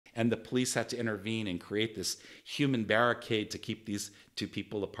And the police had to intervene and create this human barricade to keep these two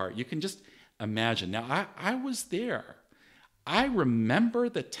people apart. You can just imagine. Now, I was there. I remember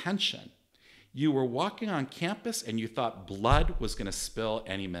the tension. You were walking on campus and you thought blood was going to spill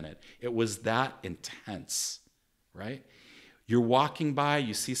any minute. It was that intense, right? You're walking by,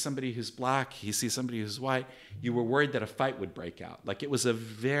 you see somebody who's black, you see somebody who's white. You were worried that a fight would break out. Like, it was a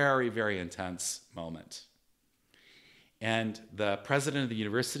very, very intense moment. And the president of the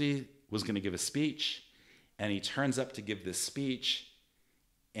university was going to give a speech, and he turns up to give this speech,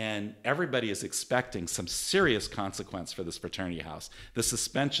 and everybody is expecting some serious consequence for this fraternity house, the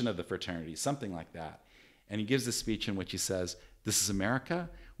suspension of the fraternity, something like that. And he gives a speech in which he says, "This is America.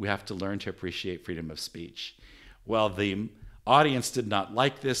 We have to learn to appreciate freedom of speech." Well, the audience did not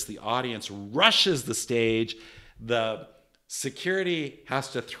like this. The audience rushes the stage. The security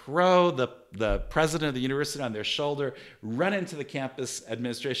has to throw the president of the university on their shoulder, run into the campus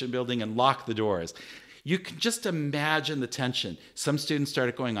administration building, and lock the doors. You can just imagine the tension. Some students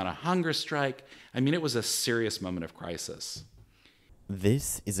started going on a hunger strike. I mean, it was a serious moment of crisis.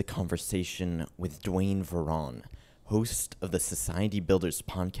 This is a conversation with Duane Varan, host of the Society Builders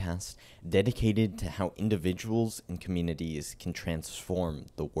podcast, dedicated to how individuals and communities can transform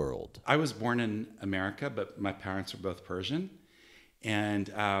the world. I was born in America, but my parents were both Persian. And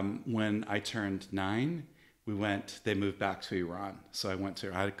when I turned 9, they moved back to Iran. So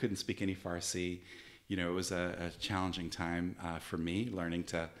I couldn't speak any Farsi. You know, it was a challenging time for me learning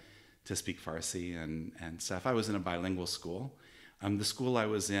to speak Farsi and stuff. I was in a bilingual school. The school I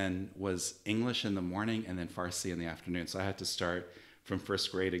was in was English in the morning and then Farsi in the afternoon. So I had to start from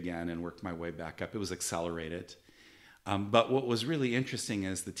first grade again and work my way back up. It was accelerated. But what was really interesting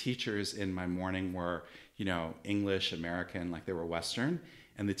is the teachers in my morning were, you know, English, American, like they were Western,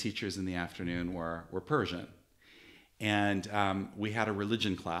 and the teachers in the afternoon were Persian. And we had a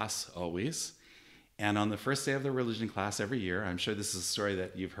religion class always. And on the first day of the religion class every year, I'm sure this is a story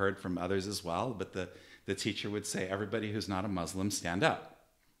that you've heard from others as well, but the teacher would say, "Everybody who's not a Muslim, stand up."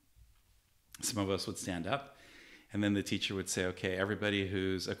 Some of us would stand up. And then the teacher would say, "Okay, everybody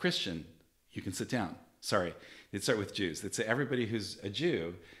who's a Christian, you can sit down." Sorry, they'd start with Jews. They'd say, "Everybody who's a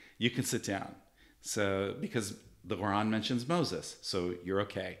Jew, you can sit down." So, because the Quran mentions Moses, so you're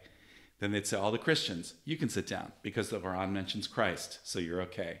okay. Then they'd say, "All the Christians, you can sit down, because the Quran mentions Christ, so you're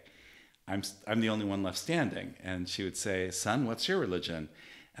okay." I'm the only one left standing. And she would say, "Son, what's your religion?"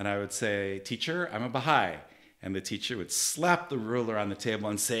 And I would say, "Teacher, I'm a Baha'i." And the teacher would slap the ruler on the table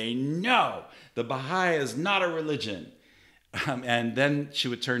and say, "No, the Baha'i is not a religion." And then she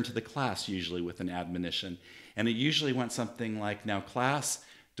would turn to the class, usually with an admonition. And it usually went something like, "Now class,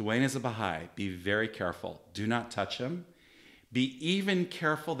 Duane is a Baha'i. Be very careful. Do not touch him. Be even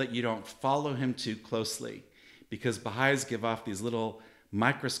careful that you don't follow him too closely, because Baha'is give off these little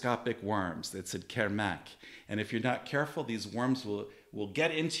microscopic worms that said kermak. And if you're not careful, these worms will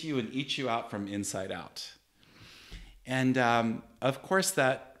get into you and eat you out from inside out." And of course,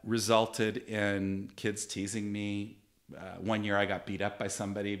 that resulted in kids teasing me. One year I got beat up by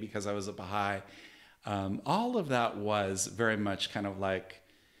somebody because I was a Baha'i. All of that was very much kind of like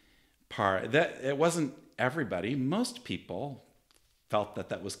it wasn't everybody. Most people felt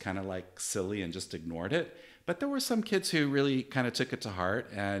that was kind of like silly and just ignored it. But there were some kids who really kind of took it to heart,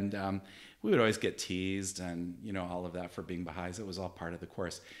 and we would always get teased and, you know, all of that for being Baha'is. It was all part of the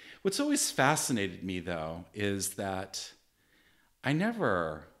course. What's always fascinated me, though, is that I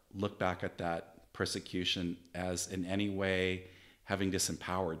never look back at that persecution as in any way having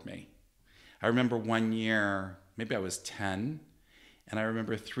disempowered me. I remember one year, maybe I was 10, and I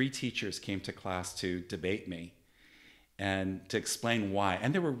remember 3 teachers came to class to debate me and to explain why.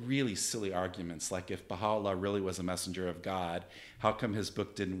 And there were really silly arguments, like if Baha'u'llah really was a messenger of God, how come his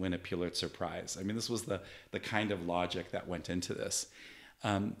book didn't win a Pulitzer Prize? I mean, this was the kind of logic that went into this.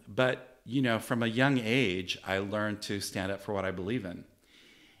 But, you know, from a young age, I learned to stand up for what I believe in.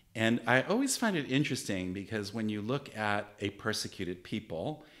 And I always find it interesting because when you look at a persecuted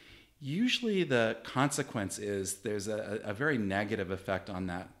people, usually the consequence is there's a very negative effect on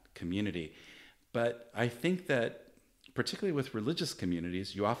that community. But I think that particularly with religious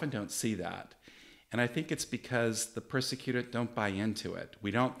communities, you often don't see that. And I think it's because the persecuted don't buy into it. We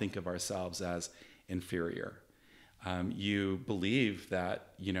don't think of ourselves as inferior. You believe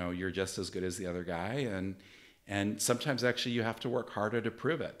that, you know, you're just as good as the other guy, and sometimes actually you have to work harder to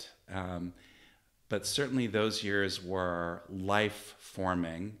prove it. But certainly those years were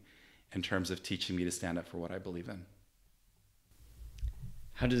life-forming in terms of teaching me to stand up for what I believe in.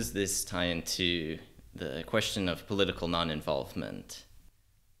 How does this tie into the question of political non-involvement?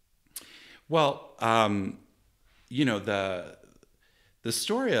 Well, you know, the The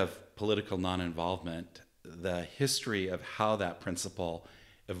story of political non-involvement, the history of how that principle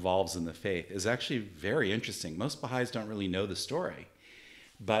evolves in the faith is actually very interesting. Most Baha'is don't really know the story.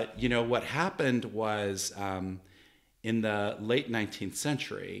 But, what happened was in the late 19th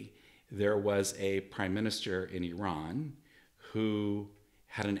century, there was a prime minister in Iran who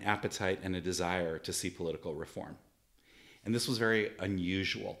had an appetite and a desire to see political reform. And this was very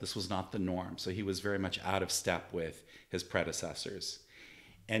unusual. This was not the norm. So he was very much out of step with his predecessors.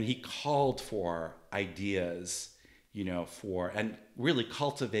 And he called for ideas, and really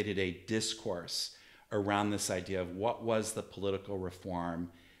cultivated a discourse around this idea of what was the political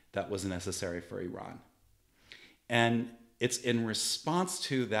reform that was necessary for Iran. And it's in response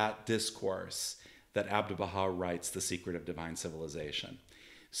to that discourse that Abdu'l-Baha writes The Secret of Divine Civilization.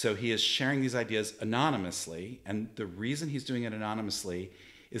 So he is sharing these ideas anonymously, and the reason he's doing it anonymously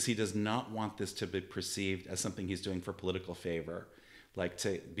is he does not want this to be perceived as something he's doing for political favor, like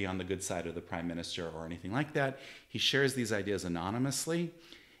to be on the good side of the prime minister or anything like that. He shares these ideas anonymously,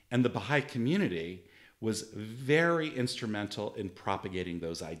 and the Baha'i community was very instrumental in propagating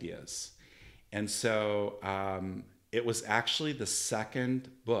those ideas. And so it was actually the second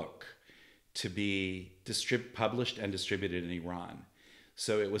book to be published and distributed in Iran.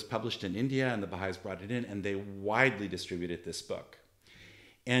 So it was published in India, and the Baha'is brought it in, and they widely distributed this book.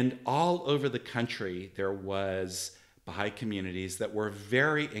 And all over the country, there was Baha'i communities that were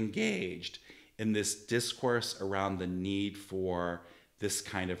very engaged in this discourse around the need for this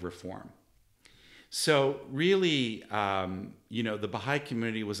kind of reform. So really, the Baha'i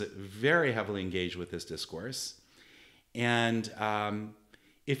community was very heavily engaged with this discourse. And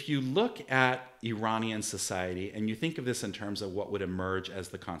if you look at Iranian society, and you think of this in terms of what would emerge as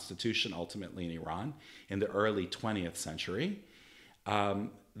the constitution ultimately in Iran in the early 20th century,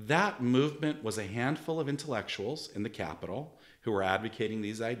 that movement was a handful of intellectuals in the capital who were advocating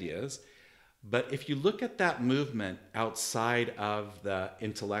these ideas. But if you look at that movement outside of the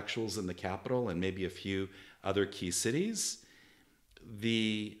intellectuals in the capital and maybe a few other key cities,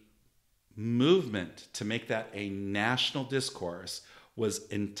 the movement to make that a national discourse was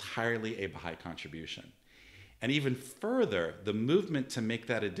entirely a Baha'i contribution. And even further, the movement to make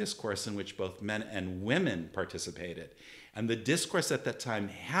that a discourse in which both men and women participated. And the discourse at that time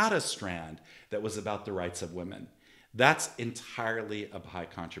had a strand that was about the rights of women. That's entirely a Baha'i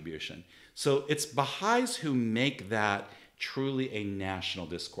contribution. So it's Baha'is who make that truly a national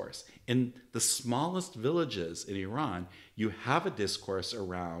discourse. In the smallest villages in Iran, you have a discourse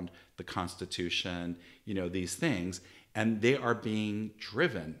around the constitution, these things, and they are being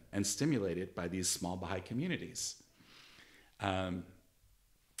driven and stimulated by these small Baha'i communities.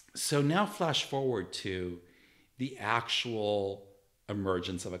 So now flash forward to the actual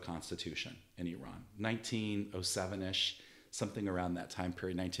emergence of a constitution in Iran, 1907-ish, something around that time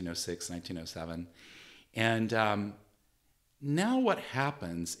period, 1906, 1907. And now what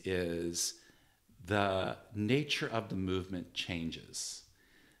happens is the nature of the movement changes.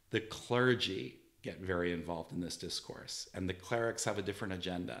 The clergy get very involved in this discourse, and the clerics have a different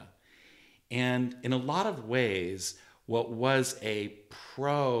agenda. And in a lot of ways, what was a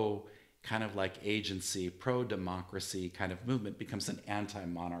kind of like agency, pro-democracy kind of movement becomes an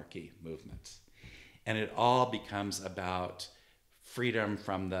anti-monarchy movement. And it all becomes about freedom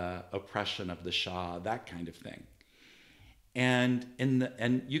from the oppression of the Shah, that kind of thing. And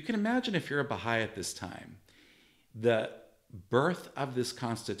you can imagine if you're a Baha'i at this time, the birth of this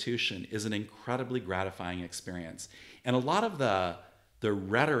constitution is an incredibly gratifying experience. And a lot of the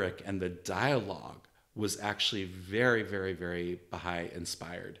rhetoric and the dialogue was actually very, very, very Baha'i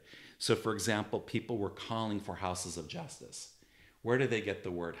inspired. So for example, people were calling for houses of justice. Where do they get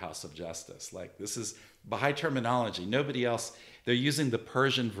the word house of justice? Like, this is Baha'i terminology. Nobody else, they're using the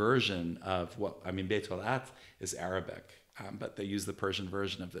Persian version of Beit al-At is Arabic, but they use the Persian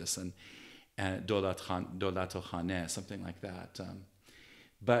version of this, and Dolat al-Khaneh, something like that.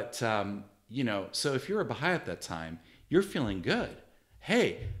 So if you're a Baha'i at that time, you're feeling good.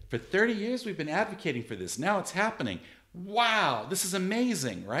 Hey, for 30 years we've been advocating for this. Now it's happening. Wow, this is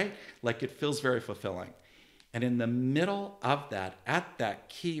amazing, right? Like, it feels very fulfilling. And in the middle of that, at that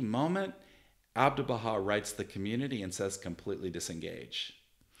key moment, Abdu'l-Baha writes the community and says, completely disengage.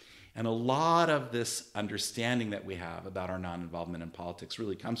 And a lot of this understanding that we have about our non-involvement in politics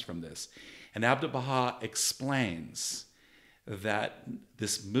really comes from this. And Abdu'l-Baha explains that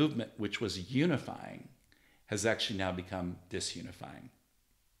this movement, which was unifying, has actually now become disunifying.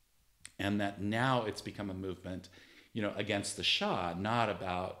 And that now it's become a movement, against the Shah, not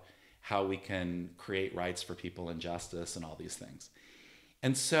about how we can create rights for people and justice and all these things.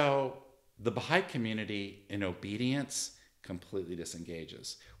 And so the Baha'i community, in obedience, completely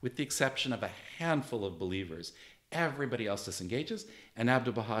disengages. With the exception of a handful of believers, everybody else disengages. And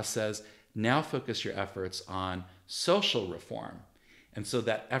Abdu'l-Baha says, now focus your efforts on social reform. And so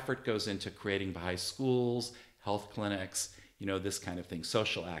that effort goes into creating Baha'i schools, health clinics, this kind of thing,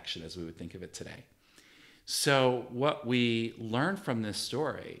 social action as we would think of it today. So what we learn from this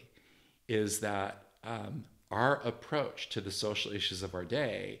story is that our approach to the social issues of our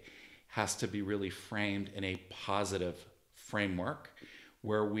day has to be really framed in a positive framework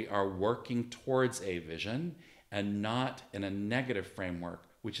where we are working towards a vision and not in a negative framework,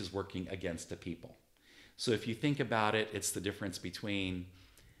 which is working against a people. So if you think about it, it's the difference between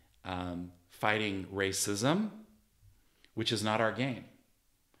fighting racism, which is not our game.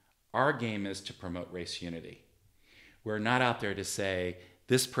 Our game is to promote race unity. We're not out there to say,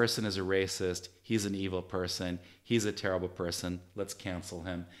 this person is a racist, he's an evil person, he's a terrible person, let's cancel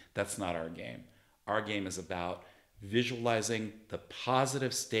him. That's not our game. Our game is about visualizing the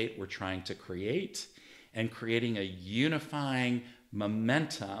positive state we're trying to create and creating a unifying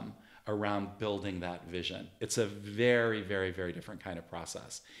momentum around building that vision. It's a very, very, very different kind of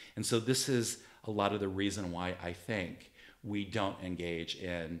process. And so this is a lot of the reason why I think we don't engage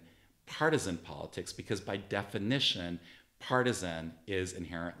in partisan politics, because by definition, partisan is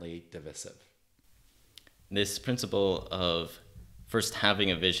inherently divisive. This principle of first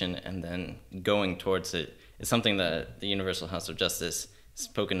having a vision and then going towards it is something that the Universal House of Justice has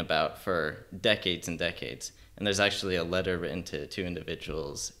spoken about for decades and decades. And there's actually a letter written to two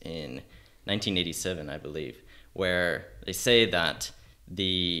individuals in 1987, I believe, where they say that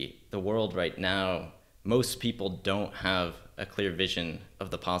the world right now, most people don't have a clear vision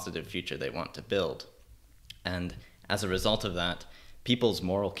of the positive future they want to build. And as a result of that, people's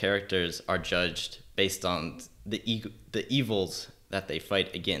moral characters are judged based on the evils that they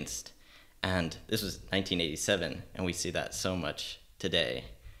fight against. And this was 1987, and we see that so much today.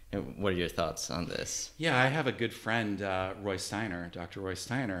 What are your thoughts on this? Yeah, I have a good friend, Roy Steiner, Dr. Roy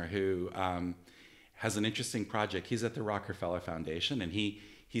Steiner, who has an interesting project. He's at the Rockefeller Foundation, and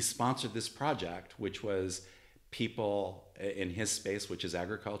he sponsored this project, which was people in his space, which is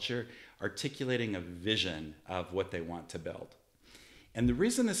agriculture, articulating a vision of what they want to build. And the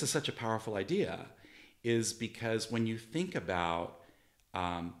reason this is such a powerful idea is because when you think about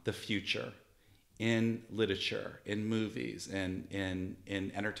the future in literature, in movies, in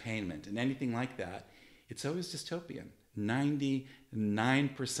entertainment, and anything like that, it's always dystopian, 99%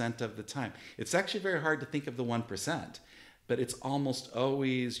 of the time. It's actually very hard to think of the 1%, but it's almost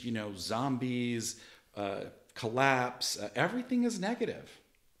always, zombies, collapse, everything is negative.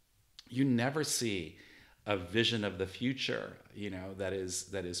 You never see a vision of the future, that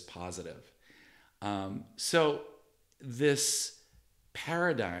is positive. So this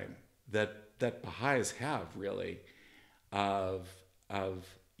paradigm that Baha'is have really of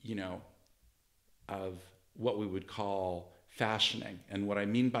what we would call fashioning. And what I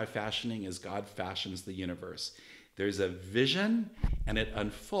mean by fashioning is God fashions the universe. There's a vision and it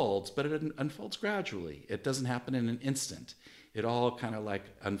unfolds, but it unfolds gradually. It doesn't happen in an instant. It all kind of like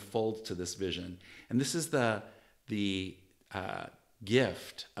unfolds to this vision. And this is the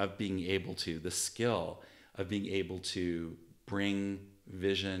gift of being able to, the skill of being able to bring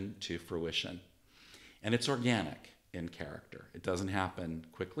vision to fruition. And it's organic in character. It doesn't happen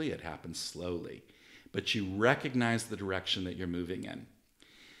quickly, it happens slowly. But you recognize the direction that you're moving in.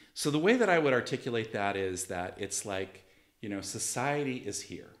 So the way that I would articulate that is that it's like, society is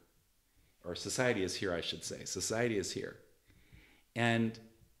here. Or society is here, I should say. Society is here. And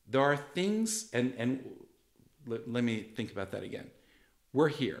there are things, and let me think about that again. We're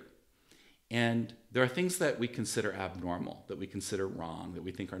here. And there are things that we consider abnormal, that we consider wrong, that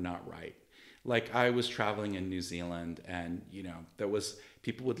we think are not right. Like I was traveling in New Zealand and,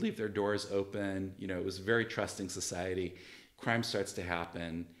 people would leave their doors open. It was a very trusting society. Crime starts to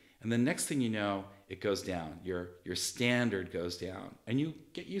happen. And the next thing you know, it goes down. Your standard goes down and you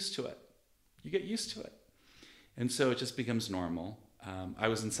get used to it. You get used to it. And so it just becomes normal. I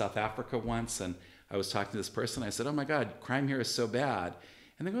was in South Africa once and I was talking to this person. I said, oh my God, crime here is so bad.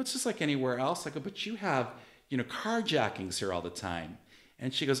 And they go, it's just like anywhere else. I go, but you have, carjackings here all the time.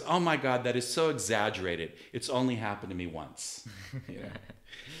 And she goes, oh my God, that is so exaggerated. It's only happened to me once.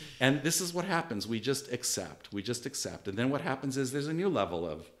 And this is what happens. We just accept. And then what happens is there's a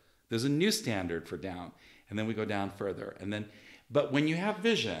new standard for down. And then we go down further. But when you have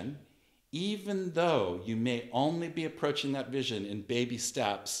vision, even though you may only be approaching that vision in baby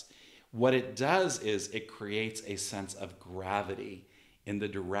steps, what it does is it creates a sense of gravity in the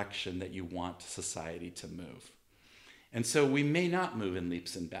direction that you want society to move. And so we may not move in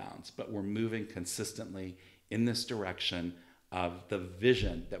leaps and bounds, but we're moving consistently in this direction of the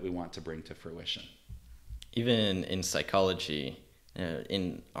vision that we want to bring to fruition. Even in psychology,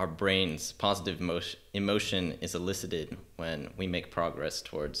 in our brains, positive emotion is elicited when we make progress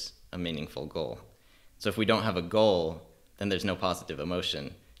towards a meaningful goal. So if we don't have a goal, then there's no positive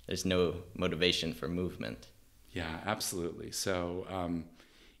emotion. There's no motivation for movement. Yeah, absolutely. So,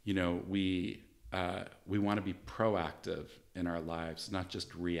 we want to be proactive in our lives, not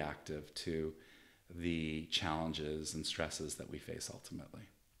just reactive to the challenges and stresses that we face ultimately.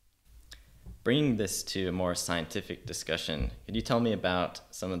 Bringing this to a more scientific discussion, could you tell me about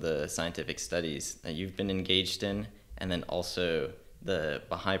some of the scientific studies that you've been engaged in? And then also the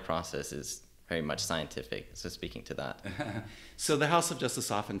Baha'i process is very much scientific, so speaking to that. So the House of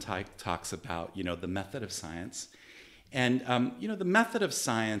Justice often talks about, the method of science. And, the method of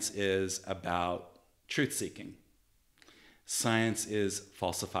science is about truth-seeking. Science is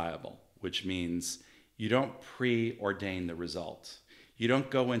falsifiable, which means you don't preordain the result. You don't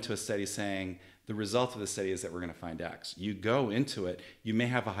go into a study saying, the result of the study is that we're going to find X. You go into it, you may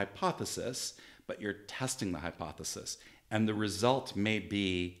have a hypothesis, but you're testing the hypothesis. And the result may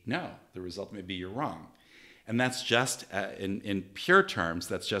be no, the result may be you're wrong. And that's just, in pure terms,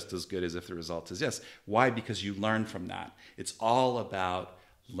 that's just as good as if the result is yes. Why? Because you learn from that. It's all about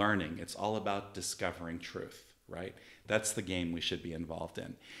learning. It's all about discovering truth, right? That's the game we should be involved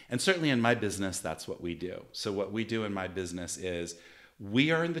in. And certainly in my business, that's what we do. So what we do in my business is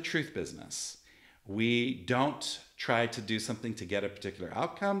we are in the truth business. We don't try to do something to get a particular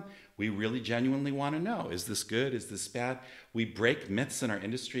outcome. We really genuinely want to know, is this good? Is this bad? We break myths in our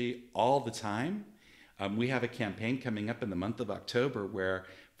industry all the time. We have a campaign coming up in the month of October where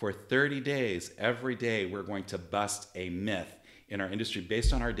for 30 days, every day, we're going to bust a myth in our industry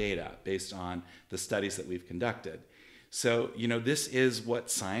based on our data, based on the studies that we've conducted. So, this is what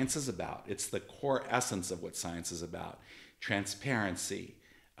science is about. It's the core essence of what science is about. Transparency,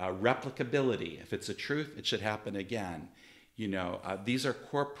 replicability. If it's a truth, it should happen again. These are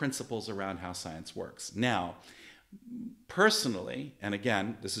core principles around how science works. Now, personally, and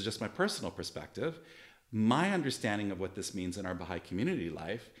again, this is just my personal perspective, my understanding of what this means in our Baha'i community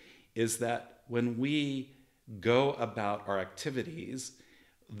life is that when we go about our activities,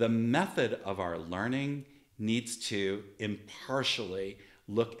 the method of our learning needs to impartially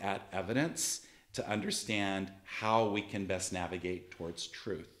look at evidence to understand how we can best navigate towards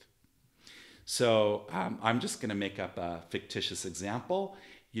truth. So I'm just going to make up a fictitious example.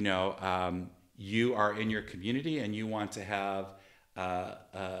 You are in your community and you want to have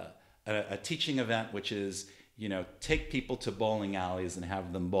a teaching event, which is, take people to bowling alleys and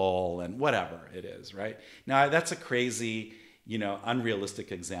have them bowl and whatever it is, right? Now, that's a crazy,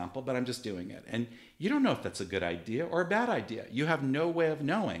 unrealistic example, but I'm just doing it. And you don't know if that's a good idea or a bad idea. You have no way of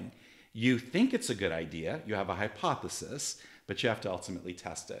knowing. You think it's a good idea. You have a hypothesis, but you have to ultimately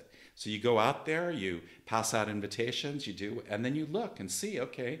test it. So you go out there, you pass out invitations, and then you look and see,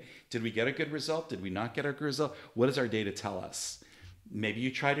 okay, did we get a good result? Did we not get a good result? What does our data tell us? Maybe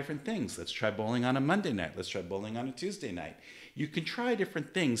you try different things. Let's try bowling on a Monday night. Let's try bowling on a Tuesday night. You can try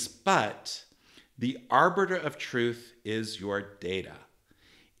different things, but the arbiter of truth is your data.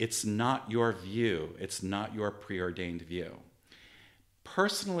 It's not your view. It's not your preordained view.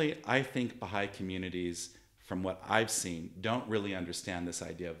 Personally, I think Baha'i communities, from what I've seen, don't really understand this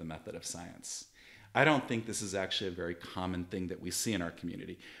idea of the method of science. I don't think this is actually a very common thing that we see in our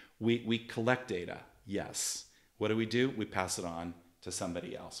community. We collect data, yes. What do? We pass it on to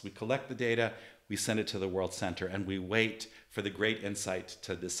somebody else. We collect the data, we send it to the World Center, and we wait for the great insight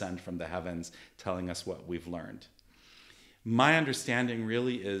to descend from the heavens telling us what we've learned. My understanding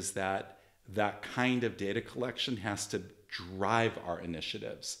really is that that kind of data collection has to drive our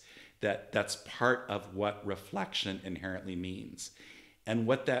initiatives. That's part of what reflection inherently means. And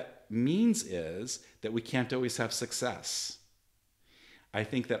what that means is that we can't always have success. I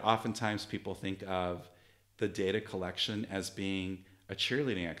think that oftentimes people think of the data collection as being a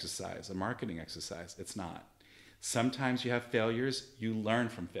cheerleading exercise, a marketing exercise. It's not. Sometimes you have failures, you learn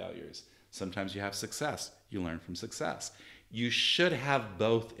from failures. Sometimes you have success, you learn from success. You should have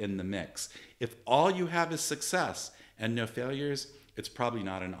both in the mix. If all you have is success and no failures, it's probably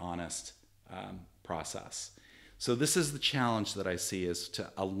not an honest process. So this is the challenge that I see, is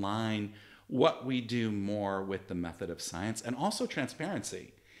to align what we do more with the method of science and also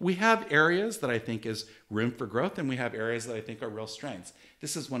transparency. We have areas that I think is room for growth, and we have areas that I think are real strengths.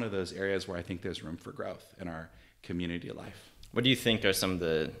 This is one of those areas where I think there's room for growth in our community life. What do you think are some of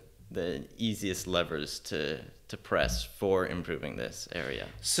the easiest levers to press for improving this area?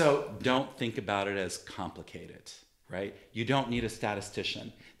 So don't think about it as complicated, right? You don't need a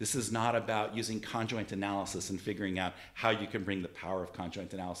statistician. This is not about using conjoint analysis and figuring out how you can bring the power of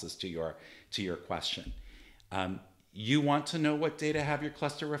conjoint analysis to your question. You want to know what data have your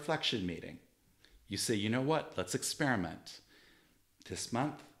cluster reflection meeting. You say, you know what, let's experiment. This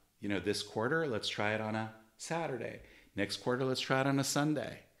month, this quarter, let's try it on a Saturday. Next quarter, let's try it on a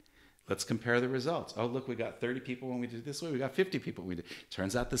Sunday. Let's compare the results. Oh, look, we got 30 people when we did it this way. We got 50 people when we did it.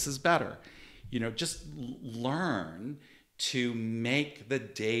 Turns out this is better. Just learn to make the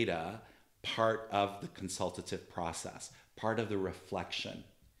data part of the consultative process, part of the reflection,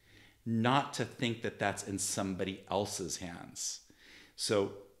 not to think that that's in somebody else's hands.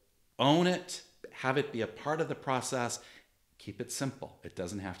 So own it, have it be a part of the process, keep it simple. It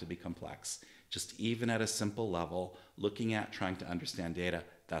doesn't have to be complex. Just even at a simple level, looking at, trying to understand data,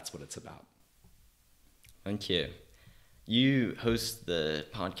 that's what it's about. Thank you. You host the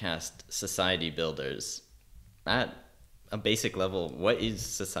podcast Society Builders. At a basic level, what is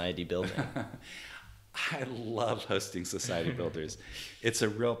society building? I love hosting Society Builders. It's a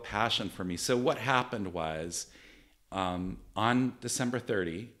real passion for me. So what happened was on December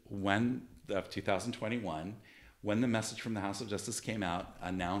 30, of 2021, when the message from the House of Justice came out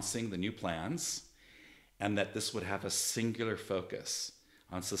announcing the new plans and that this would have a singular focus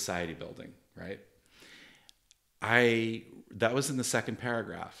on society building, right? That was in the second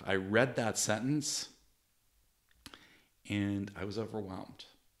paragraph. I read that sentence and I was overwhelmed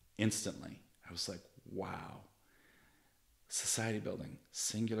instantly. I was like, wow, society building,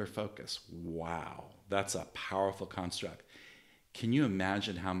 singular focus. Wow, that's a powerful construct. Can you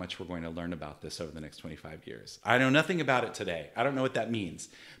imagine how much we're going to learn about this over the next 25 years? I know nothing about it today. I don't know what that means,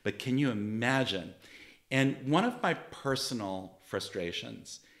 but can you imagine? And one of my personal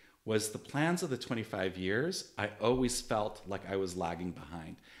frustrations was the plans of the 25 years, I always felt like I was lagging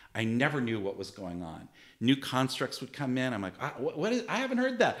behind. I never knew what was going on. New constructs would come in. I'm like, what is? I haven't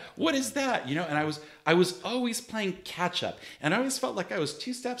heard that. What is that? And I was always playing catch up, and I always felt like I was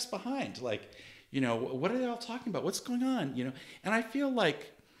 2 steps behind. Like, what are they all talking about? What's going on? And I feel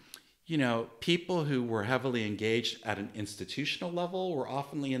like, people who were heavily engaged at an institutional level were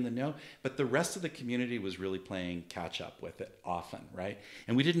oftenly in the know, but the rest of the community was really playing catch up with it often, right?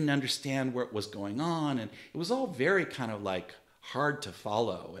 And we didn't understand what was going on, and it was all very kind of like hard to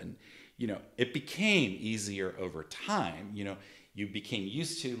follow. And, it became easier over time. You became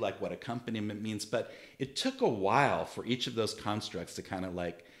used to like what accompaniment means, but it took a while for each of those constructs to kind of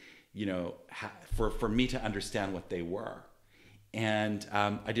like, for me to understand what they were. And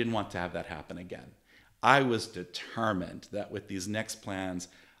I didn't want to have that happen again. I was determined that with these next plans,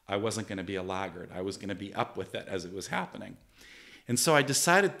 I wasn't going to be a laggard. I was going to be up with it as it was happening. And so I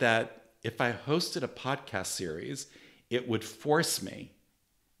decided that if I hosted a podcast series, it would force me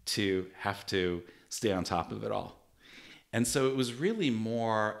to have to stay on top of it all. And so it was really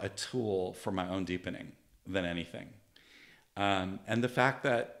more a tool for my own deepening than anything. And the fact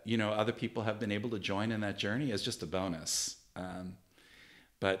that, other people have been able to join in that journey is just a bonus.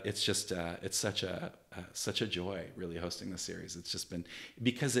 But it's just, it's such a joy really hosting the series. It's just been,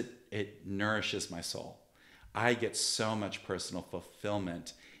 because it nourishes my soul. I get so much personal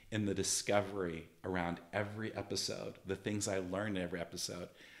fulfillment in the discovery around every episode, the things I learn in every episode.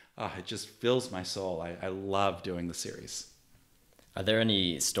 It just fills my soul. I love doing the series. Are there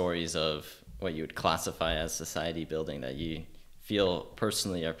any stories of what you would classify as society building that you feel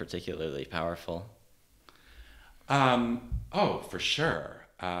personally are particularly powerful? For sure.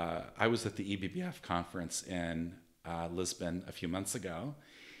 I was at the ebbf conference in Lisbon a few months ago,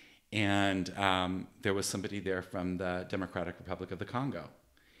 and there was somebody there from the Democratic Republic of the Congo.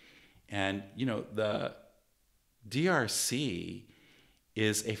 And, the DRC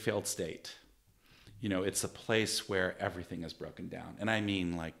is a failed state. It's a place where everything is broken down. And I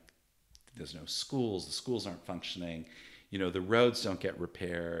mean, like, there's no schools, the schools aren't functioning, the roads don't get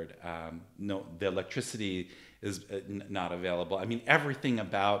repaired, the electricity is not available. I mean, everything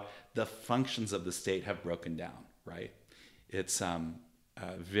about the functions of the state have broken down, right? It's a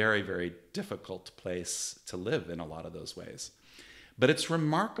very, very difficult place to live in a lot of those ways. But it's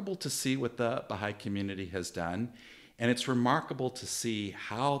remarkable to see what the Baha'i community has done, and it's remarkable to see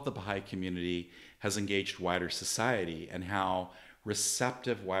how the Baha'i community has engaged wider society and how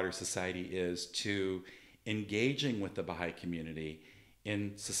receptive wider society is to engaging with the Baha'i community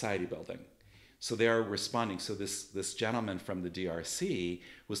in society building. So they are responding. So this gentleman from the DRC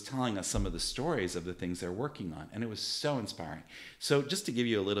was telling us some of the stories of the things they're working on, and it was so inspiring. So just to give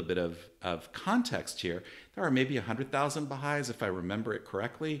you a little bit of context here, there are maybe 100,000 Baha'is, if I remember it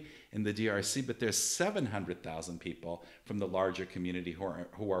correctly, in the DRC, but there's 700,000 people from the larger community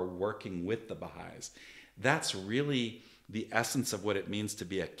who are working with the Baha'is. That's really the essence of what it means to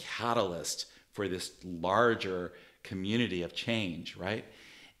be a catalyst for this larger community of change, right?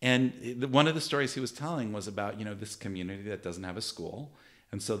 And one of the stories he was telling was about, this community that doesn't have a school.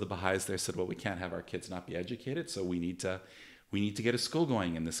 And so the Baha'is there said, well, we can't have our kids not be educated, so we need to get a school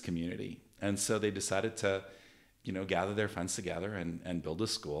going in this community. And so they decided to, gather their funds together and build a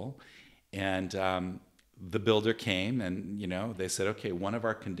school. And the builder came and, they said, okay, one of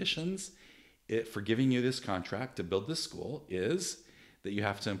our conditions for giving you this contract to build this school is that you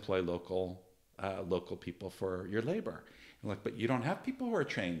have to employ local people for your labor. And like, but you don't have people who are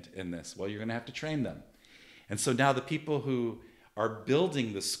trained in this. Well, you're going to have to train them. And so now the people who are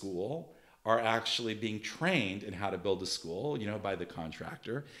building the school are actually being trained in how to build a school, by the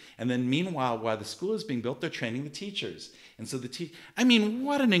contractor. And then meanwhile, while the school is being built, they're training the teachers. And so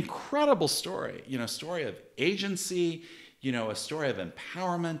what an incredible story, story of agency, a story of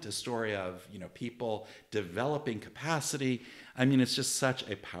empowerment, a story of, people developing capacity. It's just such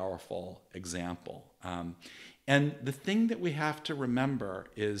a powerful example. And the thing that we have to remember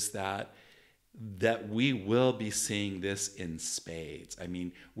is that we will be seeing this in spades.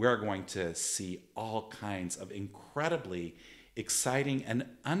 We're going to see all kinds of incredibly exciting and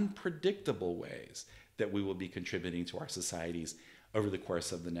unpredictable ways that we will be contributing to our societies over the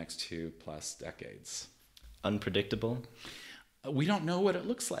course of the next 2+ decades. Unpredictable? We don't know what it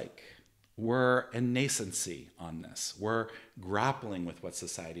looks like. We're in nascency on this. We're grappling with what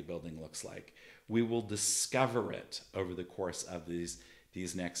society building looks like. We will discover it over the course of these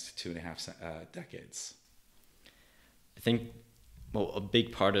next 2.5 decades. I think, a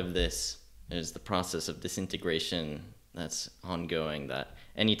big part of this is the process of disintegration that's ongoing, that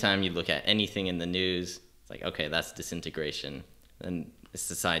anytime you look at anything in the news, it's like, okay, that's disintegration. And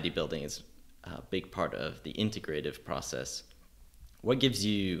society building is a big part of the integrative process. What gives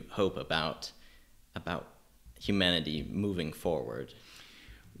you hope about humanity moving forward?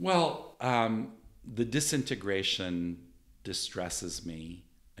 Well, the disintegration distresses me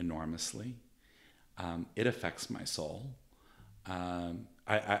enormously. It affects my soul.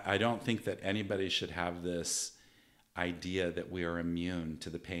 I don't think that anybody should have this idea that we are immune to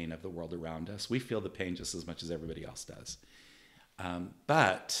the pain of the world around us. We feel the pain just as much as everybody else does.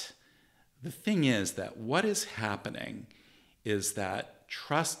 But the thing is that what is happening is that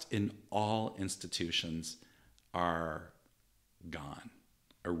trust in all institutions are gone,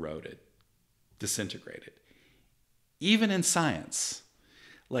 eroded, disintegrated. Even in science,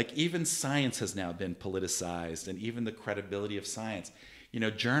 even science has now been politicized, and even the credibility of science.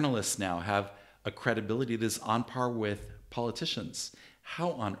 Journalists now have a credibility that is on par with politicians.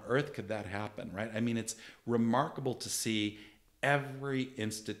 How on earth could that happen, right? It's remarkable to see every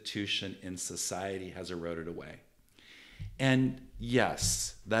institution in society has eroded away. And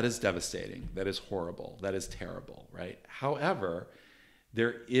yes, that is devastating. That is horrible. That is terrible, right? However,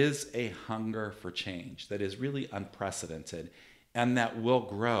 there is a hunger for change that is really unprecedented and that will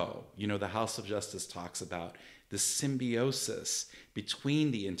grow. The House of Justice talks about the symbiosis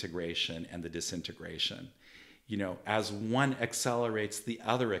between the integration and the disintegration. As one accelerates, the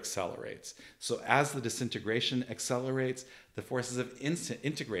other accelerates. So as the disintegration accelerates, the forces of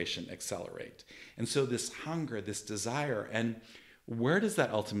integration accelerate. And so this hunger, this desire, and where does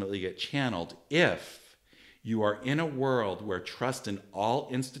that ultimately get channeled? If you are in a world where trust in all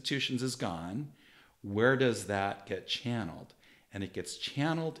institutions is gone, where does that get channeled? And it gets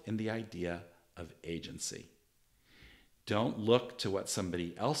channeled in the idea of agency. Don't look to what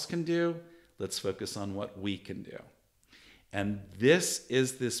somebody else can do. Let's focus on what we can do. And this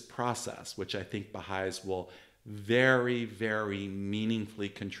is this process, which I think Baha'is will very, very meaningfully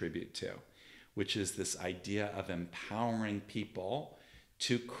contribute to, which is this idea of empowering people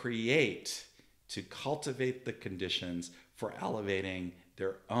to cultivate the conditions for elevating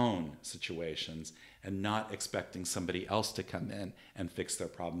their own situations and not expecting somebody else to come in and fix their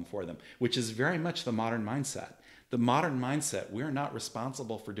problem for them, which is very much the modern mindset. The modern mindset, we're not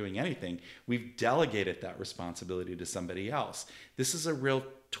responsible for doing anything. We've delegated that responsibility to somebody else. This is a real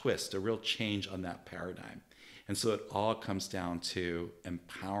twist, a real change on that paradigm. And so it all comes down to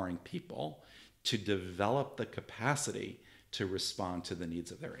empowering people to develop the capacity to respond to the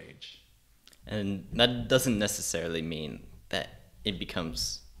needs of their age. And that doesn't necessarily mean that it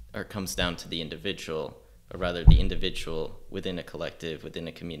comes down to the individual, but rather the individual within a collective, within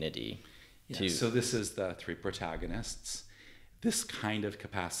a community. Yeah, so this is the three protagonists. This kind of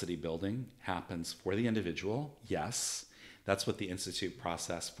capacity building happens for the individual, yes. That's what the Institute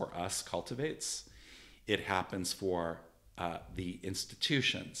process for us cultivates. It happens for the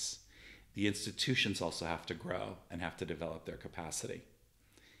institutions. The institutions also have to grow and have to develop their capacity.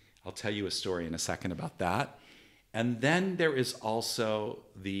 I'll tell you a story in a second about that. And then there is also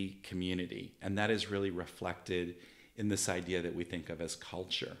the community, and that is really reflected in this idea that we think of as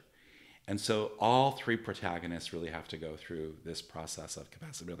culture. And so all three protagonists really have to go through this process of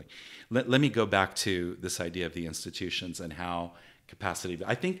capacity building. Let me go back to this idea of the institutions and how capacity.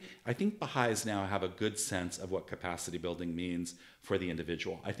 I think Baha'is now have a good sense of what capacity building means for the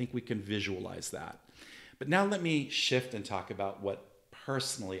individual. I think we can visualize that. But now let me shift and talk about what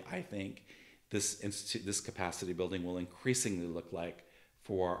personally I think this capacity building will increasingly look like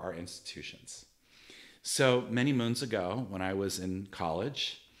for our institutions. So many moons ago, when I was in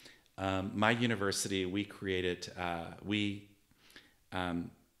college, my university, we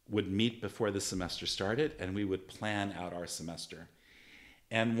would meet before the semester started, and we would plan out our semester.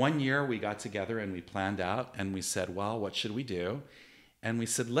 And one year we got together and we planned out, and we said, well, what should we do? And we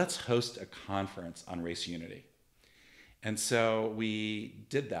said, let's host a conference on race unity. And so we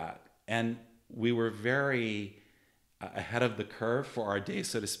did that. And we were very ahead of the curve for our day,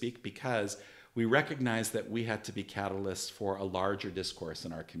 so to speak, because we recognized that we had to be catalysts for a larger discourse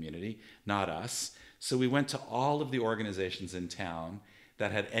in our community, not us. So we went to all of the organizations in town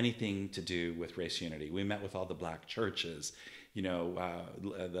that had anything to do with race unity. We met with all the black churches,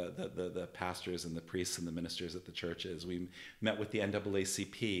 the pastors and the priests and the ministers at the churches. We met with the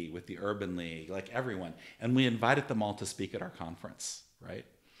NAACP, with the Urban League, like everyone. And we invited them all to speak at our conference, right?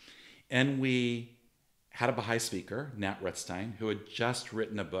 And we had a Baha'i speaker, Nat Rutstein, who had just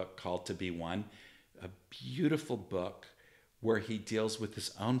written a book called To Be One, a beautiful book where he deals with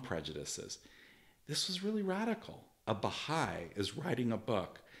his own prejudices. This was really radical. A Baha'i is writing a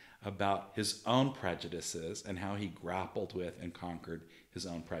book about his own prejudices and how he grappled with and conquered his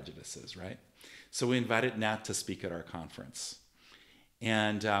own prejudices, right? So we invited Nat to speak at our conference.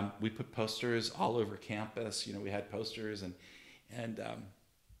 And we put posters all over campus. We had posters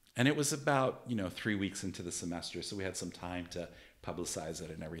and it was about, 3 weeks into the semester, so we had some time to publicize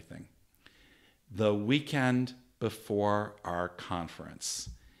it and everything. The weekend before our conference,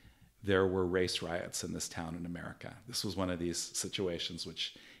 there were race riots in this town in America. This was one of these situations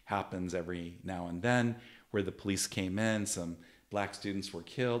which happens every now and then, where the police came in, some black students were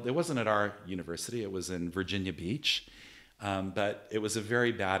killed. It wasn't at our university, it was in Virginia Beach, but it was a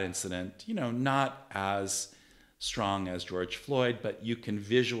very bad incident, not as strong as George Floyd, but you can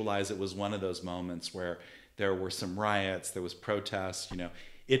visualize it was one of those moments where there were some riots, there was protests,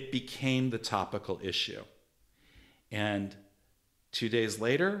 it became the topical issue. And 2 days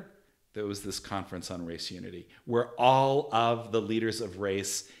later, there was this conference on race unity, where all of the leaders of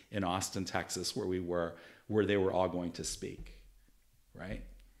race in Austin, Texas, where they were all going to speak, right?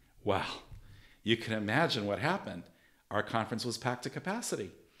 Well, you can imagine what happened. Our conference was packed to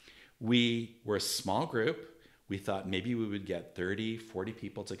capacity. We were a small group. We thought maybe we would get 30, 40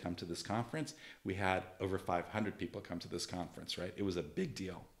 people to come to this conference. We had over 500 people come to this conference, right? It was a big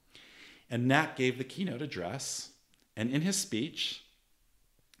deal. And Nat gave the keynote address. And in his speech,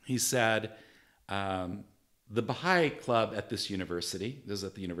 he said, the Baha'i Club at this university, this is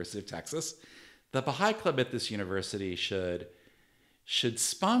at the University of Texas, the Baha'i Club at this university should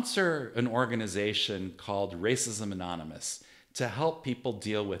sponsor an organization called Racism Anonymous to help people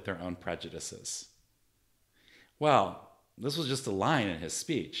deal with their own prejudices. Well, this was just a line in his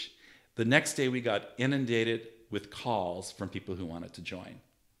speech. The next day we got inundated with calls from people who wanted to join.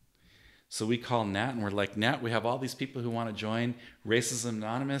 So we called Nat and we're like, Nat, we have all these people who want to join Racism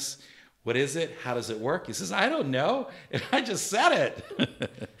Anonymous. What is it? How does it work? He says, I don't know. I just said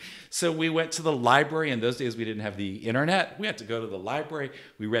it. So we went to the library. In those days, we didn't have the internet. We had to go to the library.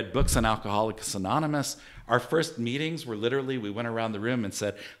 We read books on Alcoholics Anonymous. Our first meetings were literally, we went around the room and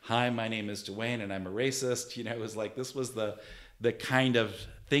said, hi, my name is Duane and I'm a racist. It was like, this was the kind of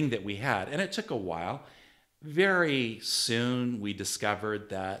thing that we had. And it took a while. Very soon, we discovered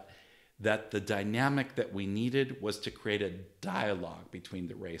that the dynamic that we needed was to create a dialogue between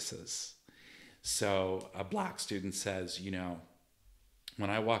the races. So a black student says, when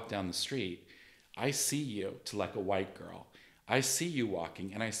I walk down the street, I see you, to like a white girl. I see you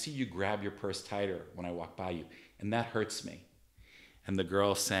walking and I see you grab your purse tighter when I walk by you, and that hurts me. And the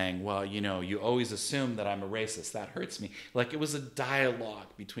girl saying, well, you always assume that I'm a racist. That hurts me. Like, it was a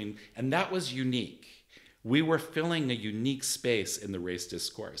dialogue between, and that was unique. We were filling a unique space in the race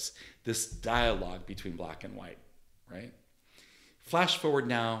discourse, this dialogue between black and white, right? Flash forward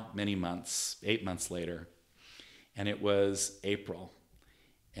now many months, 8 months later, and it was April,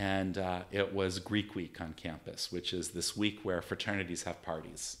 and it was Greek Week on campus, which is this week where fraternities have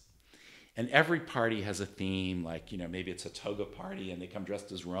parties. And every party has a theme, like, maybe it's a toga party and they come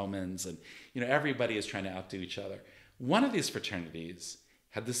dressed as Romans, and, everybody is trying to outdo each other. One of these fraternities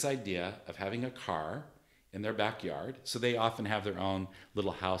had this idea of having a car in their backyard. So they often have their own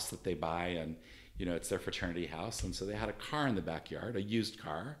little house that they buy, and it's their fraternity house. And so they had a car in the backyard, a used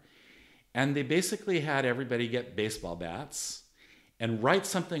car. And they basically had everybody get baseball bats and write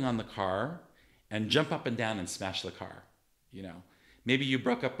something on the car and jump up and down and smash the car. Maybe you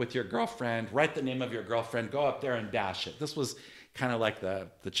broke up with your girlfriend, write the name of your girlfriend, go up there and bash it. This was kind of like the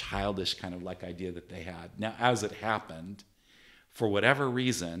childish kind of like idea that they had. Now, as it happened, for whatever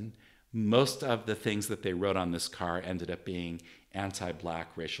reason, most of the things that they wrote on this car ended up being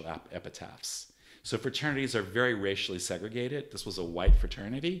anti-Black racial epitaphs. So fraternities are very racially segregated. This was a white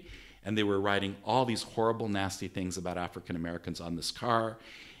fraternity, and they were writing all these horrible, nasty things about African Americans on this car,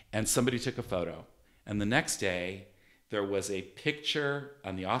 and somebody took a photo. And the next day, there was a picture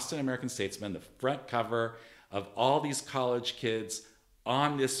on the Austin American-Statesman, the front cover, of all these college kids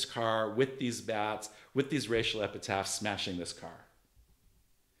on this car with these bats, with these racial epitaphs, smashing this car.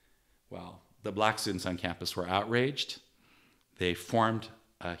 Well, the Black students on campus were outraged. They formed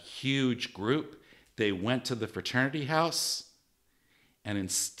a huge group. They went to the fraternity house, and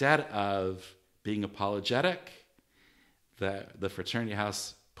instead of being apologetic, the fraternity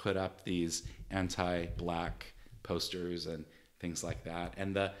house put up these anti-Black posters and things like that.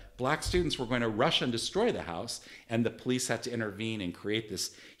 And the Black students were going to rush and destroy the house, and the police had to intervene and create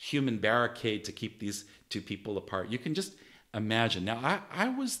this human barricade to keep these two people apart. You can just imagine. Now, I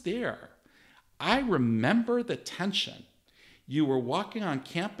was there. I remember the tension. You were walking on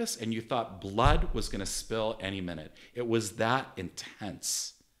campus and you thought blood was going to spill any minute. It was that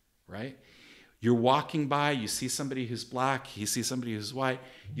intense, right? You're walking by, you see somebody who's Black, you see somebody who's white.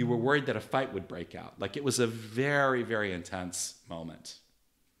 You were worried that a fight would break out. Like, it was a very, very intense moment.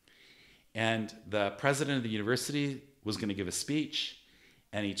 And the president of the university was going to give a speech,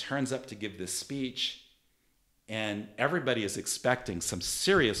 and he turns up to give this speech, and everybody is expecting some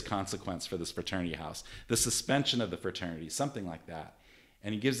serious consequence for this fraternity house, the suspension of the fraternity, something like that.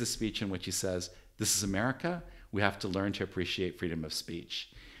 And he gives a speech in which he says, "This is America. We have to learn to appreciate freedom of speech."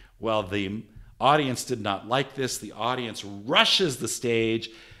 Well, the audience did not like this. The audience rushes the stage.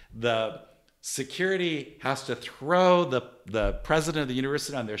 The security has to throw the president of the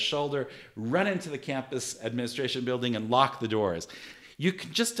university on their shoulder, run into the campus administration building, and lock the doors. You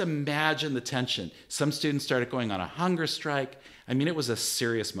can just imagine the tension. Some students started going on a hunger strike. I mean, it was a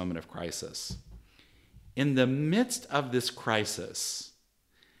serious moment of crisis. In the midst of this crisis,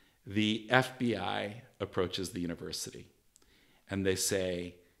 the FBI approaches the university, and they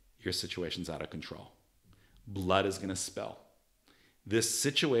say, "Your situation's out of control. Blood is going to spill. This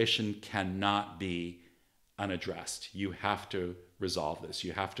situation cannot be unaddressed. You have to resolve this.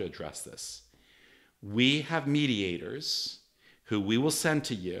 You have to address this. We have mediators who we will send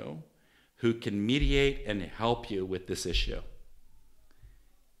to you who can mediate and help you with this issue."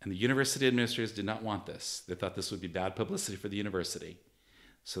 And the university administrators did not want this. They thought this would be bad publicity for the university.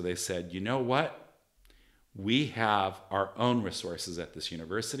 So they said, "You know what? We have our own resources at this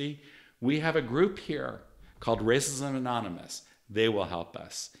university. We have a group here called Racism Anonymous. They will help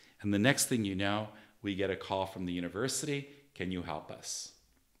us." And the next thing you know, we get a call from the university. "Can you help us?"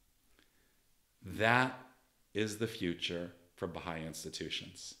 That is the future for Baha'i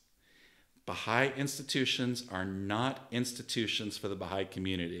institutions. Baha'i institutions are not institutions for the Baha'i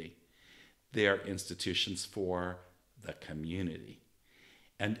community. They are institutions for the community.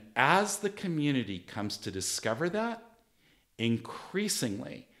 And as the community comes to discover that,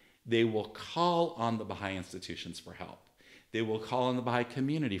 increasingly, they will call on the Baha'i institutions for help. They will call on the Baha'i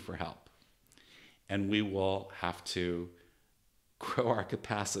community for help. And we will have to grow our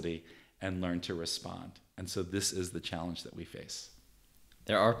capacity and learn to respond. And so this is the challenge that we face.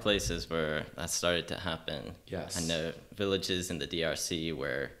 There are places where that started to happen. Yes. I know villages in the DRC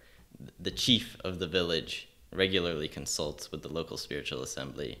where the chief of the village regularly consults with the local spiritual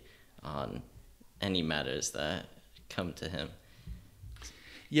assembly on any matters that come to him.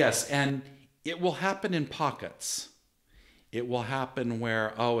 Yes, and it will happen in pockets. It will happen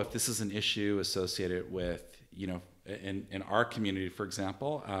where, if this is an issue associated with, in our community, for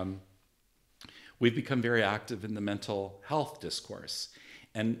example, we've become very active in the mental health discourse.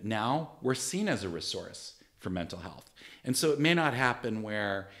 And now we're seen as a resource for mental health. And so it may not happen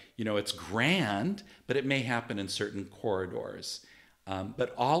where, it's grand, but it may happen in certain corridors.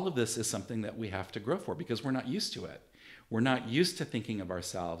 But all of this is something that we have to grow for because we're not used to it. We're not used to thinking of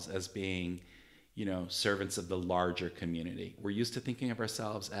ourselves as being, servants of the larger community. We're used to thinking of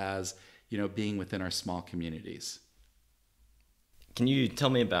ourselves as, being within our small communities. Can you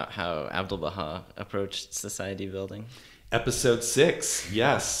tell me about how Abdu'l-Baha approached society building? Episode 6,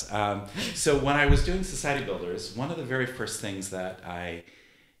 yes. So when I was doing Society Builders, one of the very first things that I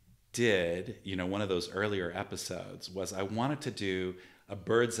did, one of those earlier episodes was I wanted to do a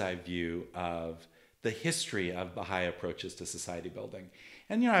bird's eye view of the history of Baha'i approaches to society building.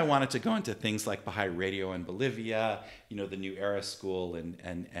 And, I wanted to go into things like Baha'i radio in Bolivia, the New Era School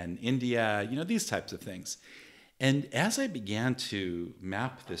and India, these types of things. And as I began to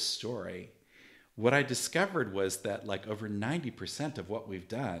map this story, what I discovered was that like over 90% of what we've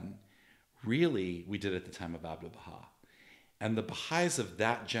done, really we did at the time of Abdu'l-Baha. And the Baha'is of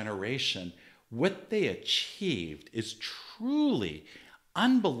that generation, what they achieved is truly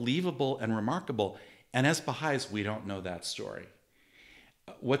unbelievable and remarkable. And as Baha'is, we don't know that story.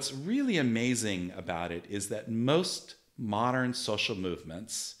 What's really amazing about it is that most modern social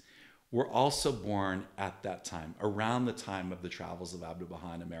movements were also born at that time, around the time of the travels of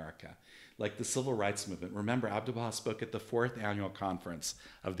Abdu'l-Baha in America. Like the civil rights movement. Remember, Abdu'l-Baha spoke at the 4th annual conference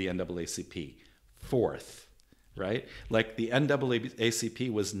of the NAACP. 4th, right? Like the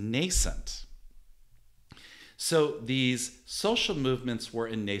NAACP was nascent. So these social movements were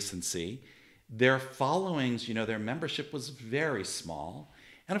in nascency. Their followings, their membership was very small.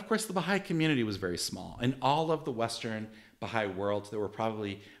 And of course, the Baha'i community was very small. In all of the Western Baha'i world, there were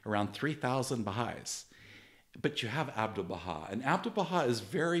probably around 3,000 Baha'is. But you have Abdu'l-Baha, and Abdu'l-Baha is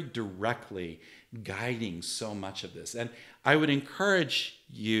very directly guiding so much of this. And I would encourage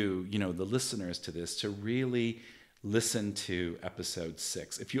you, the listeners to this, to really listen to episode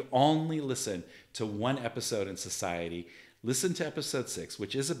 6. If you only listen to one episode in society, listen to episode 6,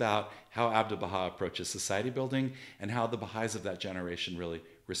 which is about how Abdu'l-Baha approaches society building and how the Baha'is of that generation really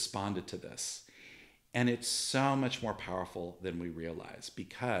responded to this. And it's so much more powerful than we realize,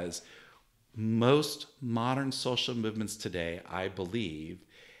 because most modern social movements today, I believe,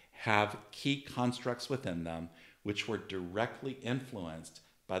 have key constructs within them which were directly influenced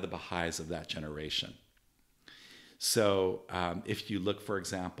by the Baha'is of that generation. So if you look, for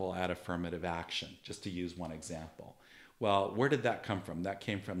example, at affirmative action, just to use one example, well, where did that come from? That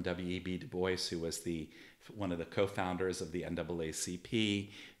came from W.E.B. Du Bois, who was one of the co-founders of the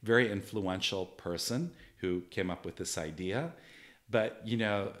NAACP, very influential person who came up with this idea. But,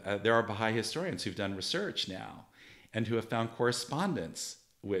 there are Baha'i historians who've done research now and who have found correspondence,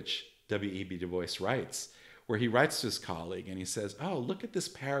 which W.E.B. Du Bois writes, where he writes to his colleague and he says, oh, look at this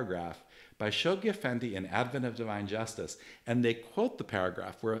paragraph by Shoghi Effendi in Advent of Divine Justice. And they quote the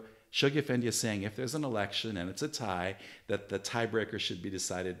paragraph where Shoghi Effendi is saying if there's an election and it's a tie, that the tiebreaker should be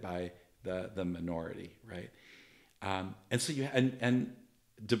decided by the minority, right? And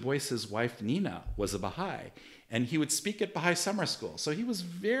Du Bois's wife, Nina, was a Baha'i. And he would speak at Baha'i summer school. So he was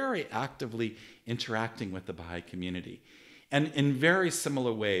very actively interacting with the Baha'i community. And in very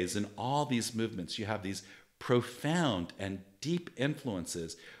similar ways, in all these movements, you have these profound and deep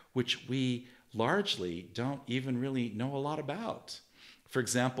influences, which we largely don't even really know a lot about. For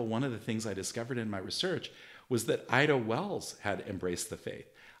example, one of the things I discovered in my research was that Ida Wells had embraced the faith.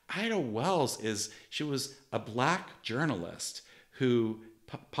 Ida Wells she was a Black journalist who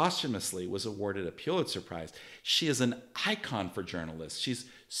posthumously was awarded a Pulitzer Prize. She is an icon for journalists. She's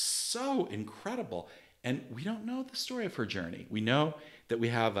so incredible. And we don't know the story of her journey. We know that we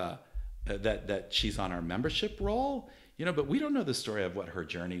have that she's on our membership roll, but we don't know the story of what her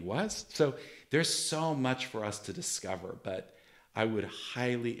journey was. So there's so much for us to discover, but I would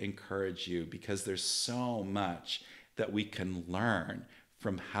highly encourage you, because there's so much that we can learn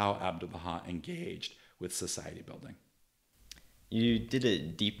from how Abdu'l-Baha engaged with society building. You did a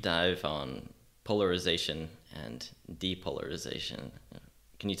deep dive on polarization and depolarization.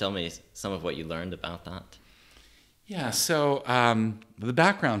 Can you tell me some of what you learned about that? Yeah, so the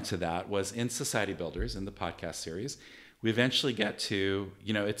background to that was in Society Builders, in the podcast series. We eventually get to,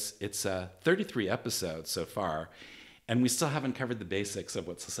 it's 33 episodes so far, and we still haven't covered the basics of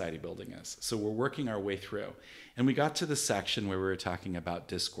what society building is. So we're working our way through. And we got to the section where we were talking about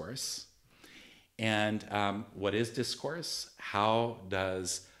discourse. And what is discourse? How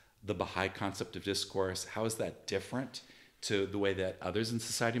does the Baha'i concept of discourse, how is that different to the way that others in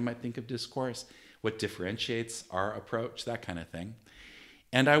society might think of discourse? What differentiates our approach? That kind of thing.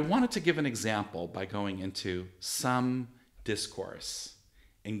 And I wanted to give an example by going into some discourse,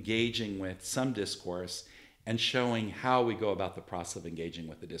 engaging with some discourse, and showing how we go about the process of engaging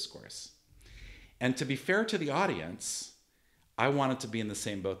with the discourse. And to be fair to the audience, I wanted to be in the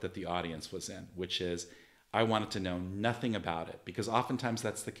same boat that the audience was in, which is I wanted to know nothing about it, because oftentimes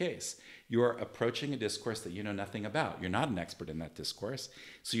that's the case. You're approaching a discourse that you know nothing about. You're not an expert in that discourse,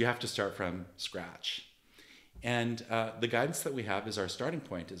 so you have to start from scratch. And the guidance that we have is our starting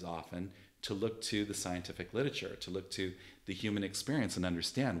point is often to look to the scientific literature, to look to the human experience and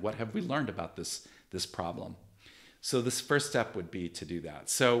understand what have we learned about this problem. So this first step would be to do that.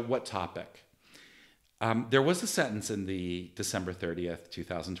 So what topic? There was a sentence in the December 30th,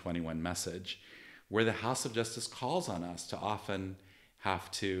 2021 message where the House of Justice calls on us to often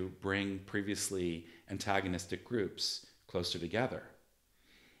have to bring previously antagonistic groups closer together.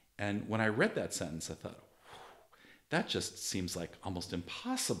 And when I read that sentence, I thought, that just seems like almost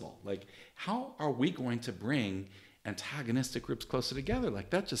impossible. Like, how are we going to bring antagonistic groups closer together? Like,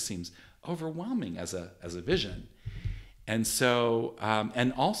 that just seems overwhelming as a vision. And so,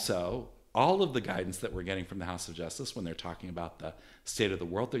 and also, all of the guidance that we're getting from the House of Justice when they're talking about the state of the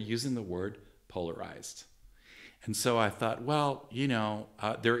world, they're using the word polarized. And so I thought, well,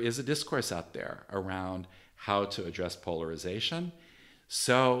 there is a discourse out there around how to address polarization.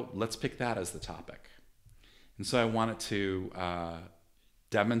 So let's pick that as the topic. And so I wanted to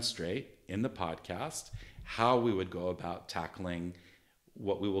demonstrate in the podcast how we would go about tackling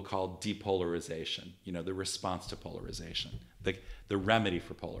what we will call depolarization, the response to polarization, the remedy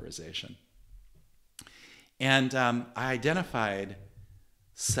for polarization. And I identified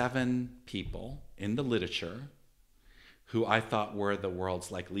 7 people in the literature who I thought were the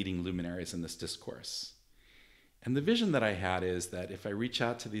world's leading luminaries in this discourse. And the vision that I had is that if I reach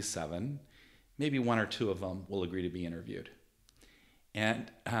out to these 7, maybe 1 or 2 of them will agree to be interviewed.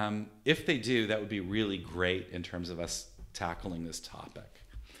 And if they do, that would be really great in terms of us tackling this topic.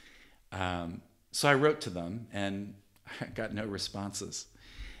 So I wrote to them and I got no responses.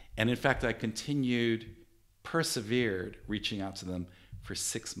 And in fact, I persevered reaching out to them for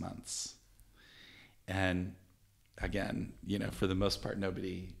 6 months. And again, for the most part,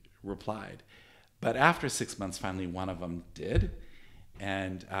 nobody replied. But after 6 months, finally, one of them did.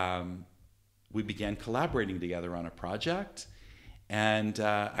 And we began collaborating together on a project. And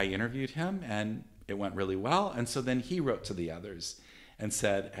I interviewed him, and it went really well. And so then he wrote to the others and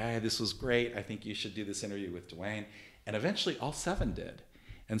said, hey, this was great. I think you should do this interview with Duane. And eventually all 7 did.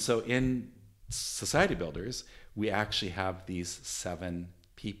 And so in Society Builders, we actually have these 7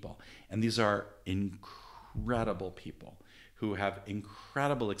 people. And these are incredible people who have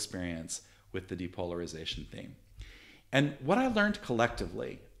incredible experience with the depolarization theme. And what I learned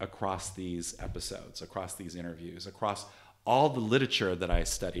collectively across these episodes, across these interviews, across all the literature that I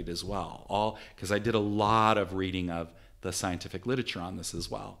studied as well, because I did a lot of reading of the scientific literature on this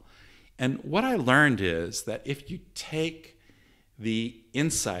as well. And what I learned is that if you take the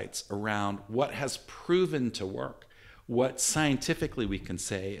insights around what has proven to work, what scientifically we can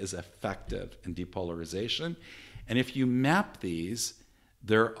say is effective in depolarization, and if you map these,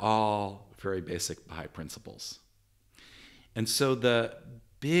 they're all very basic Baha'i principles. And so the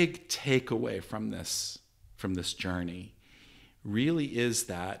big takeaway from this journey really is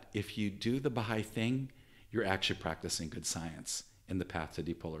that if you do the Baha'i thing, you're actually practicing good science in the path to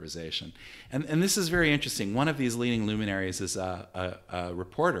depolarization. And this is very interesting. One of these leading luminaries is a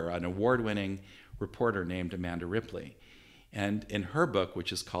reporter, an award-winning reporter named Amanda Ripley. And in her book,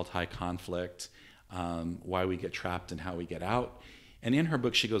 which is called High Conflict, Why We Get Trapped and How We Get Out, and in her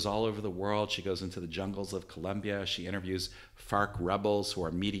book, she goes all over the world. She goes into the jungles of Colombia. She interviews FARC rebels who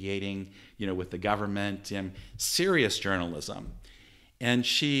are mediating, with the government, serious journalism. And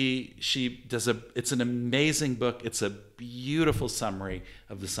she does it's an amazing book. It's a beautiful summary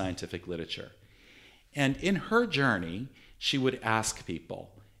of the scientific literature. And in her journey, she would ask people,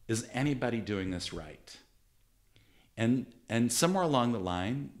 is anybody doing this right? And somewhere along the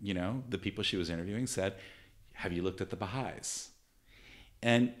line, the people she was interviewing said, have you looked at the Baha'is?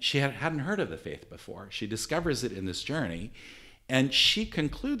 And she hadn't heard of the faith before. She discovers it in this journey. And she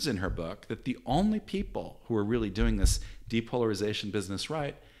concludes in her book that the only people who are really doing this depolarization business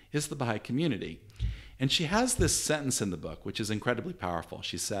right is the Baha'i community. And she has this sentence in the book, which is incredibly powerful.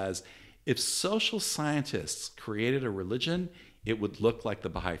 She says, if social scientists created a religion, it would look like the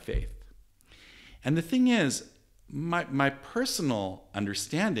Baha'i faith. And the thing is, my personal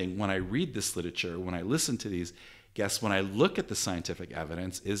understanding when I read this literature, when I listen to these guests, when I look at the scientific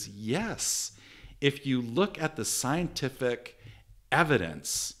evidence, is yes. If you look at the scientific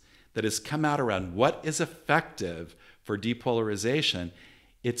evidence that has come out around what is effective for depolarization,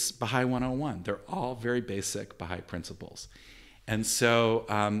 it's Baha'i 101. They're all very basic Baha'i principles. And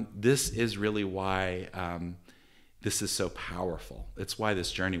so this is really why this is so powerful. It's why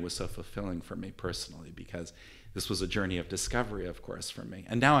this journey was so fulfilling for me personally, because this was a journey of discovery, of course, for me.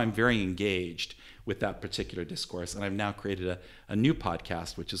 And now I'm very engaged with that particular discourse. And I've now created a new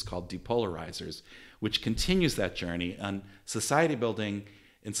podcast, which is called Depolarizers, which continues that journey on society building.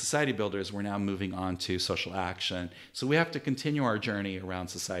 In Society Builders, we're now moving on to social action. So we have to continue our journey around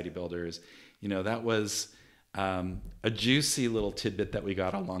Society Builders. That was a juicy little tidbit that we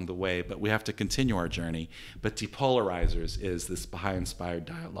got along the way, but we have to continue our journey. But Depolarizers is this Baha'i-inspired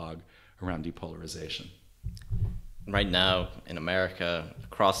dialogue around depolarization. Right now in America,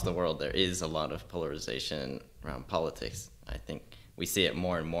 across the world, there is a lot of polarization around politics. I think we see it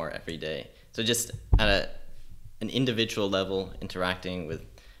more and more every day. So just at an individual level, interacting with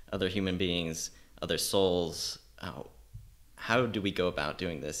other human beings, other souls, how do we go about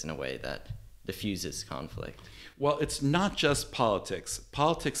doing this in a way that diffuses conflict? Well, it's not just politics.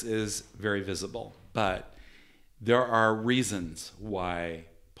 Politics is very visible, but there are reasons why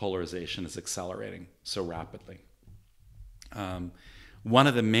polarization is accelerating so rapidly. One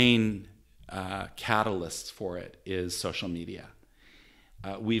of the main catalysts for it is social media.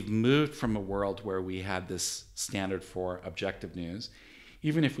 We've moved from a world where we had this standard for objective news.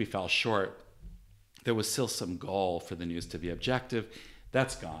 Even if we fell short, there was still some goal for the news to be objective.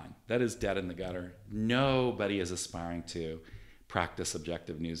 That's gone. That is dead in the gutter. Nobody is aspiring to practice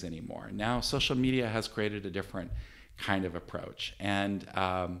objective news anymore. Now, social media has created a different kind of approach. And,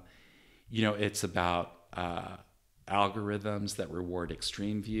 it's about algorithms that reward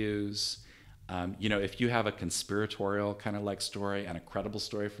extreme views. If you have a conspiratorial kind of like story and a credible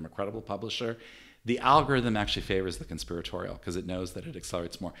story from a credible publisher, the algorithm actually favors the conspiratorial because it knows that it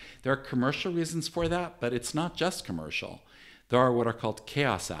accelerates more. There are commercial reasons for that, but it's not just commercial. There are what are called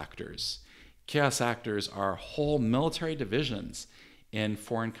chaos actors. Chaos actors are whole military divisions in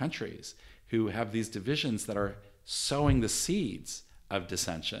foreign countries who have these divisions that are sowing the seeds of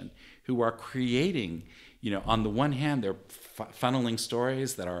dissension, who are creating, on the one hand, they're funneling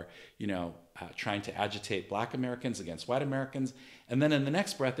stories that are, trying to agitate Black Americans against white Americans. And then in the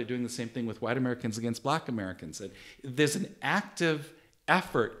next breath, they're doing the same thing with white Americans against Black Americans. And there's an active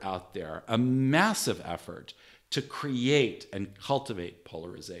effort out there, a massive effort to create and cultivate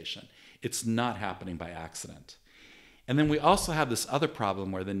polarization. It's not happening by accident. And then we also have this other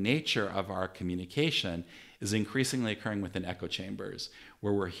problem where the nature of our communication is increasingly occurring within echo chambers,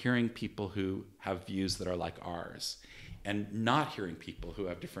 where we're hearing people who have views that are like ours and not hearing people who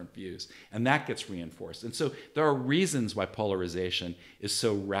have different views. And that gets reinforced. And so there are reasons why polarization is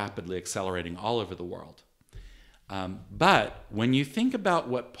so rapidly accelerating all over the world. But when you think about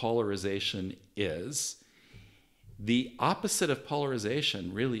what polarization is, the opposite of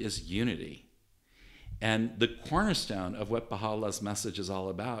polarization really is unity. And the cornerstone of what Baha'u'llah's message is all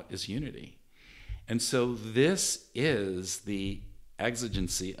about is unity. And so this is the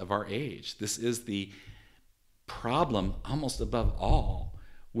exigency of our age. This is the problem, almost above all,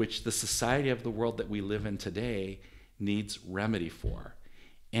 which the society of the world that we live in today needs remedy for.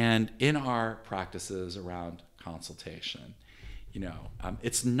 And in our practices around consultation,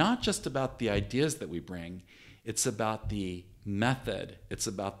 it's not just about the ideas that we bring, it's about the method, it's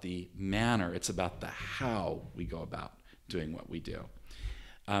about the manner, it's about the how we go about doing what we do.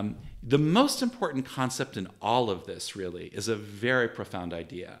 The most important concept in all of this, really, is a very profound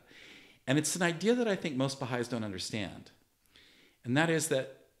idea. And it's an idea that I think most Baha'is don't understand. And that is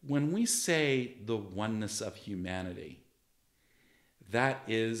that when we say the oneness of humanity, that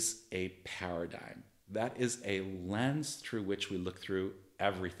is a paradigm. That is a lens through which we look through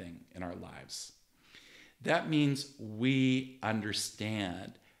everything in our lives. That means we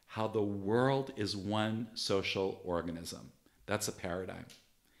understand how the world is one social organism. That's a paradigm.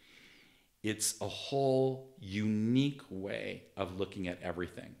 It's a whole unique way of looking at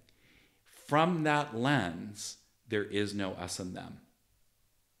everything. From that lens, there is no us and them.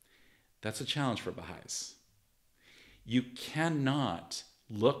 That's a challenge for Baha'is. You cannot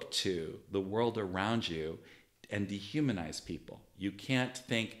look to the world around you and dehumanize people. You can't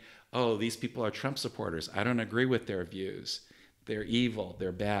think, oh, these people are Trump supporters. I don't agree with their views. They're evil,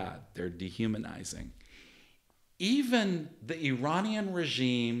 they're bad, they're dehumanizing. Even the Iranian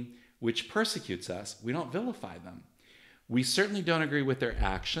regime, which persecutes us, we don't vilify them. We certainly don't agree with their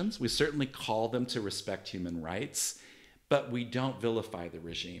actions. We certainly call them to respect human rights, but we don't vilify the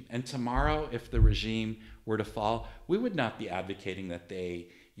regime. And tomorrow, if the regime were to fall, we would not be advocating that they,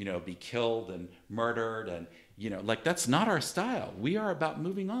 be killed and murdered and, that's not our style. We are about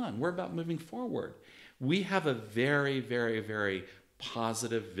moving on. We're about moving forward. We have a very, very, very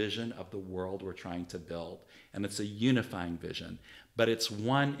positive vision of the world we're trying to build, and it's a unifying vision. But it's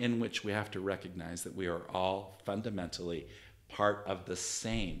one in which we have to recognize that we are all fundamentally part of the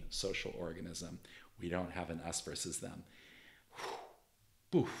same social organism. We don't have an us versus them.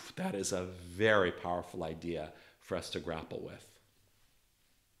 Oof, that is a very powerful idea for us to grapple with.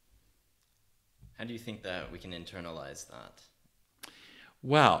 How do you think that we can internalize that?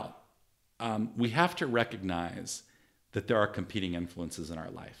 Well, we have to recognize that there are competing influences in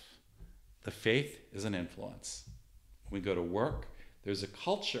our life. The faith is an influence. When we go to work, there's a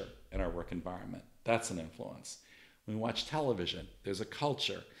culture in our work environment. That's an influence. When we watch television, there's a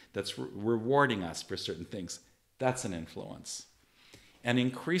culture that's rewarding us for certain things. That's an influence. And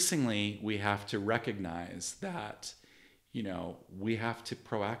increasingly, we have to recognize that, we have to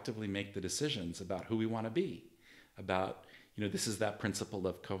proactively make the decisions about who we want to be, about, this is that principle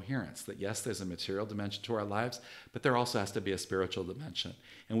of coherence, that yes, there's a material dimension to our lives, but there also has to be a spiritual dimension.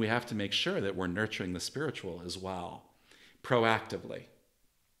 And we have to make sure that we're nurturing the spiritual as well, proactively.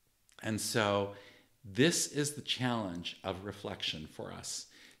 And so this is the challenge of reflection for us,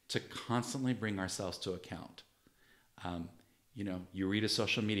 to constantly bring ourselves to account. You read a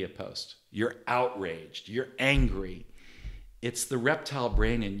social media post, you're outraged, you're angry. It's the reptile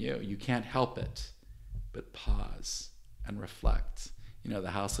brain in you. You can't help it, but pause and reflect. The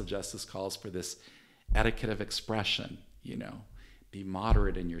House of Justice calls for this etiquette of expression, be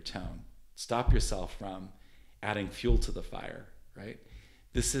moderate in your tone. Stop yourself from adding fuel to the fire, right?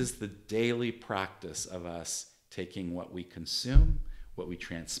 This is the daily practice of us taking what we consume, what we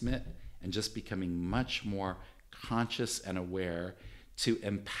transmit, and just becoming much more conscious and aware to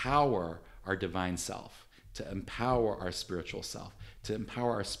empower our divine self, to empower our spiritual self, to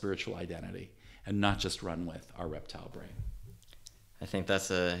empower our spiritual identity, and not just run with our reptile brain. I think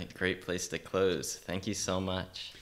that's a great place to close. Thank you so much.